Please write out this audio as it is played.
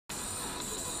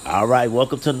All right,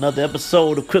 welcome to another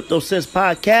episode of Crypto Sense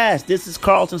Podcast. This is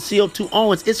Carlton CO2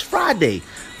 Owens. It's Friday.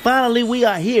 Finally, we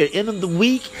are here. End of the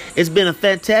week. It's been a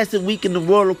fantastic week in the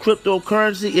world of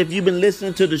cryptocurrency. If you've been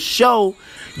listening to the show,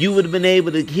 you would have been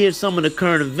able to hear some of the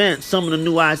current events, some of the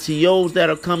new ICOs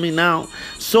that are coming out.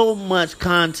 So much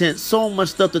content, so much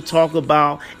stuff to talk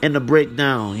about and to break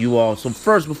down, you all. So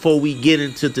first, before we get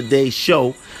into today's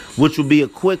show, which will be a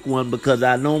quick one because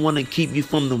I don't want to keep you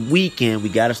from the weekend. We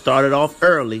got to start it off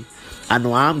early. I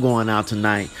know I'm going out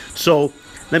tonight. So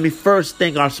let me first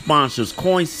thank our sponsors.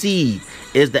 CoinSeed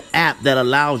is the app that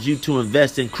allows you to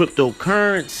invest in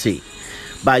cryptocurrency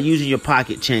by using your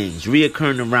pocket change,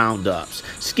 reoccurring roundups.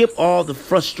 Skip all the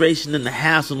frustration and the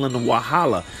hassle and the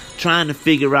wahala trying to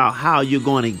figure out how you're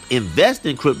going to invest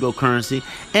in cryptocurrency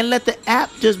and let the app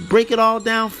just break it all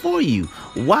down for you.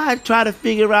 Why try to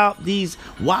figure out these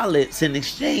wallets and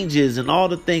exchanges and all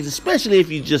the things, especially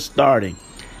if you're just starting?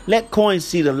 Let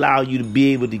CoinSeed allow you to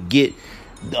be able to get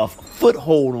a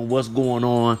foothold on what's going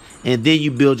on, and then you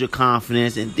build your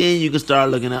confidence, and then you can start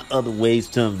looking at other ways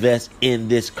to invest in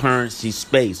this currency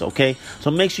space. Okay, so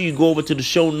make sure you go over to the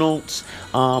show notes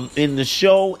in the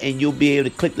show, and you'll be able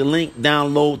to click the link,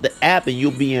 download the app, and you'll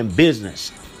be in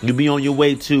business. You'll be on your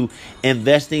way to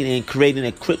investing and creating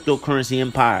a cryptocurrency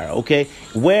empire. Okay,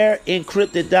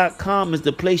 WhereEncrypted.com is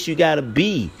the place you got to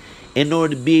be in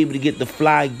order to be able to get the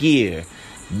fly gear,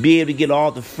 be able to get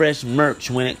all the fresh merch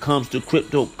when it comes to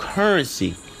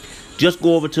cryptocurrency. Just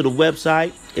go over to the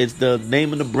website. It's the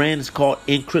name of the brand. It's called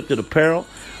Encrypted Apparel.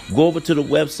 Go over to the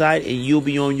website and you'll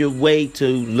be on your way to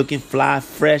looking fly,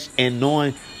 fresh, and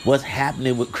knowing what's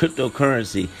happening with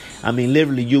cryptocurrency. I mean,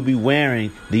 literally, you'll be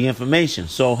wearing the information.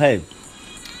 So, hey,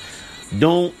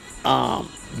 don't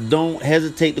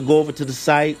hesitate to go over to the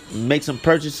site, make some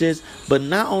purchases. But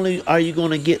not only are you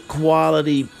going to get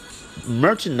quality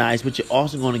merchandise, but you're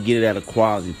also going to get it at a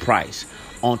quality price.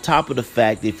 On top of the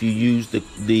fact, if you use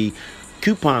the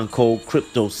coupon code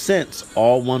CryptoSense,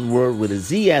 all one word with a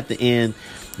Z at the end,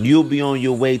 you'll be on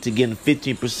your way to getting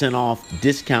 15% off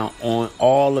discount on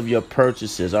all of your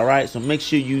purchases. All right, so make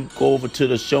sure you go over to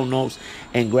the show notes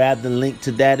and grab the link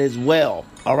to that as well.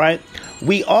 All right,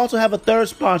 we also have a third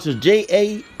sponsor,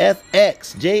 JAFX.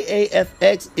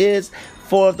 JAFX is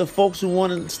for the folks who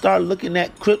want to start looking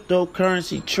at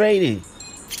cryptocurrency trading.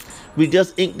 We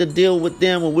just inked the deal with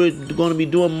them, and we're going to be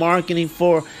doing marketing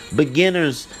for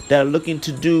beginners that are looking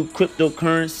to do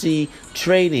cryptocurrency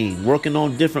trading, working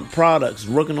on different products,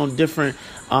 working on different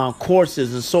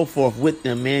courses and so forth with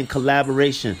them, in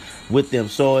collaboration with them.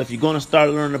 So if you're going to start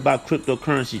learning about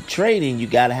cryptocurrency trading, you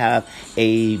got to have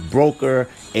a broker,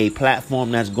 a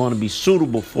platform that's going to be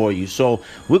suitable for you. So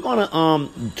we're going to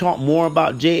talk more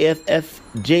about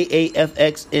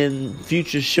JAFX in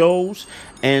future shows.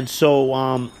 And so,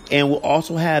 and we'll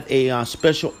also have a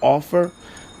special offer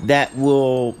that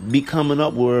will be coming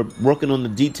up. We're working on the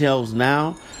details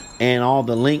now and all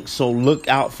the links. So look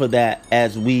out for that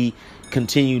as we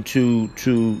continue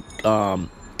to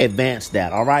advance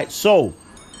that. All right. So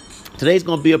today's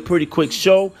going to be a pretty quick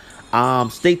show.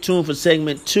 Stay tuned for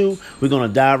segment 2. We're going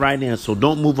to dive right in. So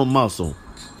don't move a muscle.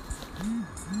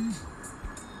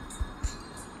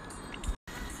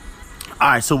 All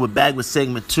right, so we're back with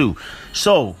segment 2.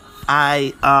 So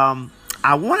I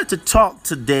wanted to talk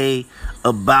today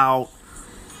about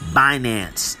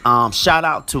Binance. Shout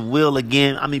out to Will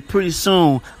again. I mean, pretty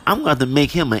soon I'm going to have to make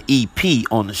him an EP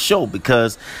on the show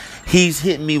because he's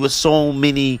hitting me with so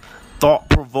many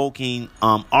thought-provoking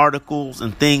articles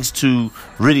and things to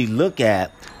really look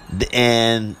at,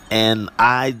 and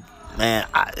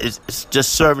it's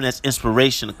just serving as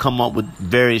inspiration to come up with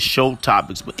various show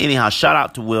topics. But anyhow, shout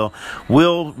out to Will.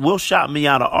 Will shot me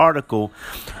out an article.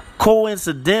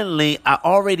 Coincidentally, I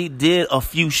already did a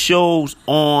few shows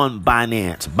on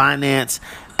Binance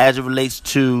as it relates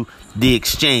to the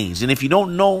exchange. And if you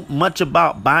don't know much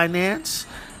about Binance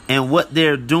and what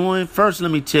they're doing, first let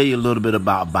me tell you a little bit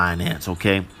about Binance,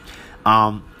 okay?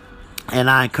 And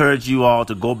I encourage you all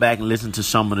to go back and listen to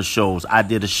some of the shows. I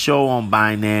did a show on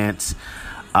Binance.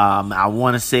 I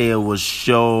want to say it was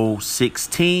show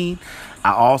 16.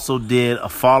 I also did a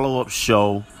follow-up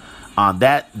show.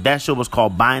 That show was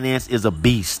called Binance is a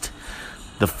Beast.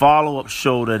 The follow-up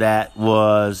show to that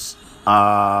was,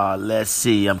 let's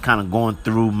see, I'm kind of going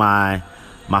through my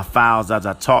files as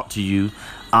I talk to you.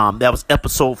 That was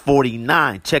episode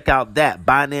 49. Check out that.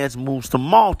 Binance moves to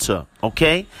Malta.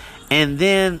 Okay. And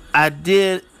then I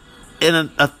did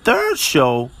a third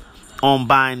show on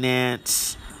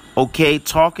Binance, okay,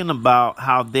 talking about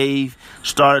how they've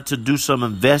started to do some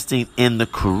investing in the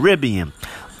Caribbean.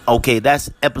 Okay, that's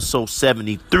episode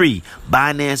 73.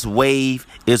 Binance Wave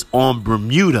is on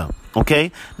Bermuda.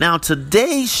 Okay, now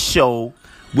today's show,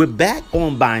 we're back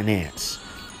on Binance.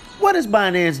 What is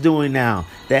Binance doing now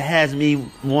that has me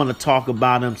want to talk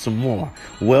about them some more?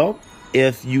 Well,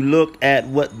 if you look at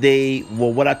what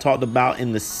I talked about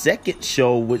in the second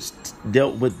show, which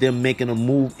dealt with them making a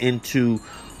move into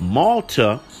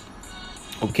Malta,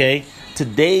 okay,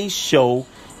 today's show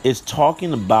is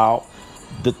talking about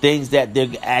the things that they're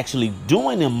actually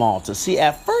doing in Malta. See,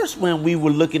 at first when we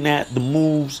were looking at the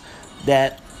moves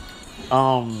that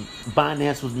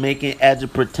Binance was making as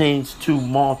it pertains to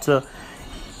Malta,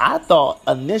 I thought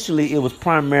initially it was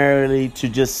primarily to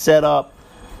just set up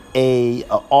a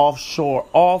offshore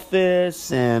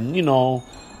office and,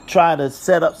 try to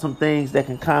set up some things that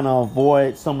can kind of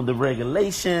avoid some of the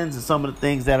regulations and some of the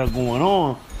things that are going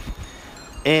on.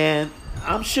 And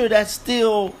I'm sure that's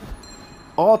still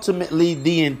ultimately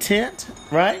the intent,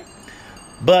 right?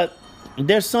 But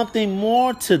there's something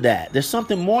more to that. There's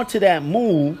something more to that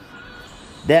move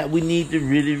that we need to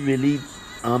really, really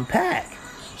unpack.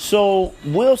 So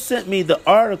Will sent me the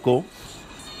article,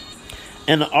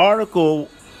 and the article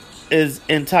is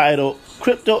entitled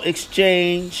 "Crypto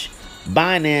Exchange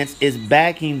Binance is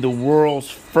Backing the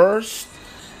World's First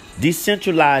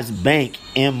Decentralized Bank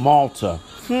in Malta."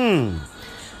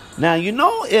 Now,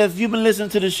 if you've been listening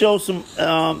to the show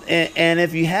and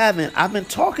if you haven't, I've been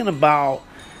talking about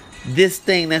this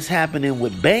thing that's happening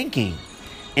with banking.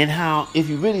 And how, if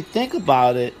you really think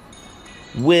about it,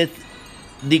 with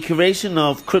the creation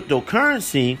of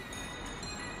cryptocurrency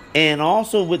and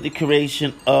also with the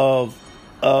creation of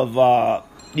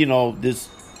these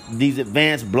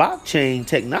advanced blockchain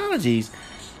technologies,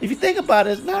 if you think about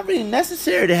it, it's not really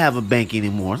necessary to have a bank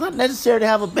anymore. It's not necessary to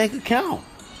have a bank account.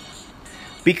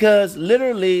 Because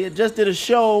literally, it just did a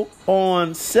show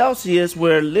on Celsius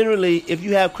where literally, if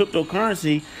you have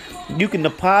cryptocurrency, you can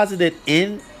deposit it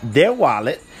in their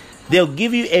wallet. They'll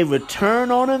give you a return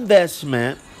on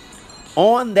investment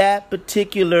on that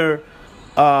particular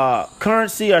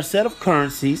currency or set of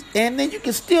currencies. And then you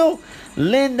can still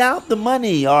lend out the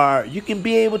money, or you can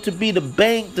be able to be the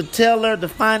bank, the teller, the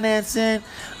financing.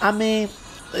 I mean,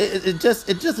 it just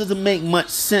doesn't make much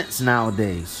sense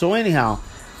nowadays. So anyhow,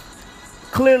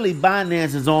 clearly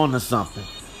Binance is on to something.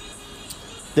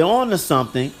 They're on to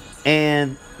something,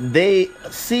 and they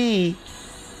see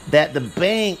that the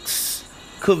banks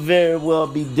could very well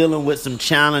be dealing with some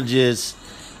challenges,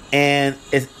 and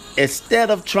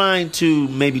instead of trying to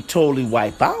maybe totally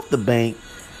wipe out the bank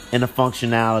and the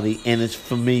functionality and its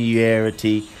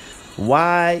familiarity,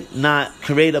 why not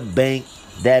create a bank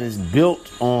that is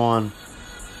built on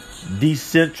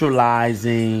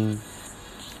decentralizing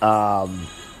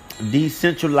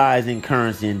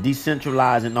currency and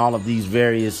decentralizing all of these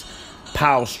various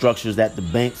power structures that the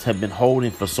banks have been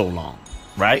holding for so long,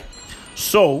 right?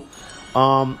 So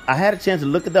I had a chance to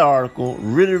look at the article,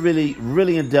 really, really,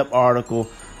 really in-depth article.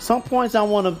 Some points I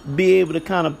want to be able to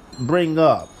kind of bring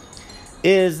up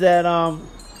is that,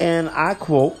 and I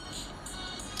quote,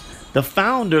 "The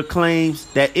founder claims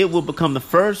that it will become the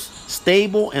first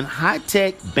stable and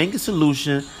high-tech banking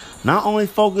solution, not only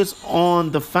focused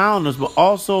on the founders, but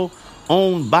also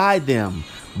owned by them,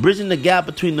 bridging the gap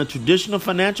between the traditional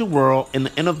financial world and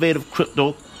the innovative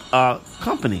crypto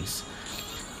companies."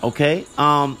 Okay.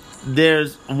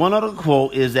 There's one other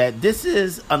quote is that this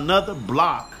is another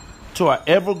block to our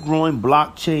ever-growing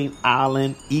blockchain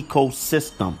island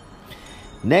ecosystem.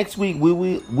 Next week,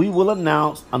 we will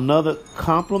announce another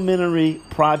complementary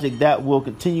project that will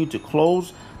continue to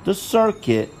close the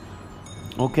circuit,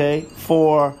 okay,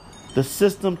 for the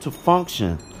system to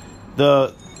function,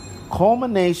 the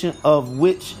culmination of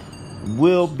which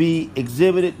will be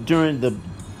exhibited during the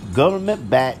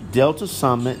government-backed Delta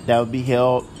Summit that will be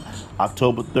held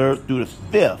October 3rd through the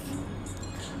 5th.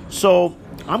 So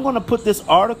I'm going to put this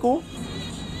article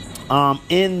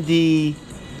in the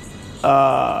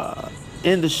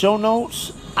show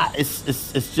notes.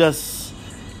 It's just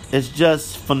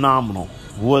phenomenal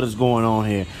what is going on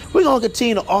here. We're going to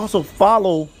continue to also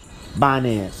follow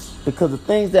Binance because the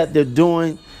things that they're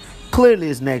doing clearly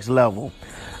is next level.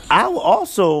 I will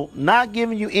also not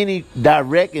giving you any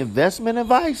direct investment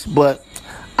advice, but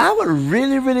I would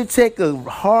really, really take a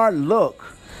hard look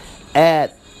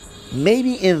at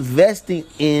maybe investing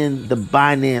in the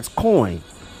Binance coin,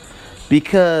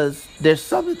 because there's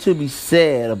something to be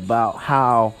said about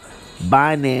how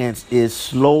Binance is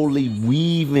slowly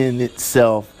weaving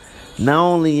itself not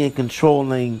only in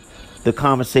controlling the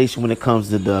conversation when it comes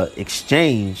to the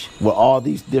exchange where all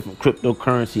these different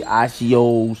cryptocurrency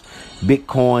ICOs,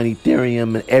 Bitcoin,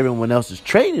 Ethereum, and everyone else is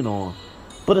trading on,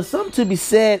 but there's something to be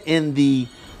said in the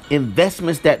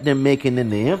investments that they're making in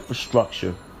the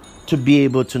infrastructure to be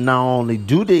able to not only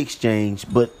do the exchange,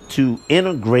 but to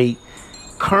integrate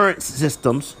current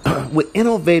systems with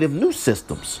innovative new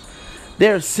systems.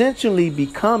 They're essentially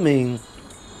becoming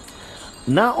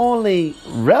not only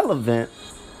relevant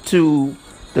to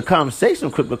the conversation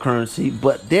of cryptocurrency,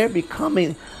 but they're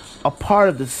becoming a part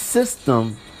of the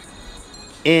system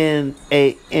in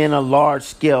a large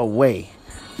scale way.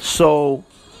 So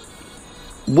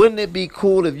wouldn't it be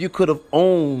cool if you could have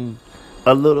owned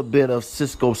a little bit of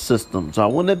Cisco Systems?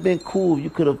 Or wouldn't it have been cool if you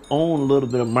could have owned a little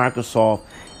bit of Microsoft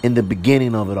in the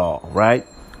beginning of it all, right?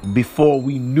 Before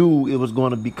we knew it was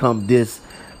going to become this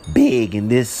big and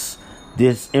this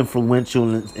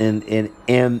influential and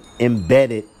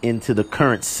embedded into the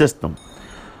current system.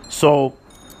 So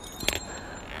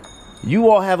you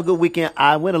all have a good weekend.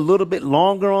 I went a little bit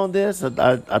longer on this.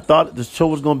 I thought the show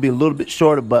was going to be a little bit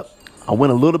shorter, but I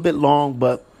went a little bit long,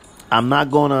 but I'm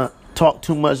not going to talk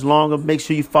too much longer. Make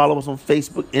sure you follow us on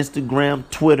Facebook, Instagram,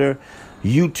 Twitter,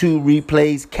 YouTube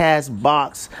replays,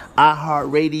 Castbox,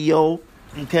 iHeartRadio.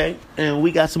 Okay, and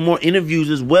we got some more interviews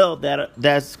as well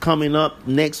that's coming up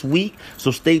next week.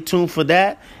 So stay tuned for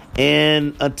that.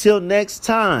 And until next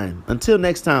time,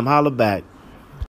 holla back.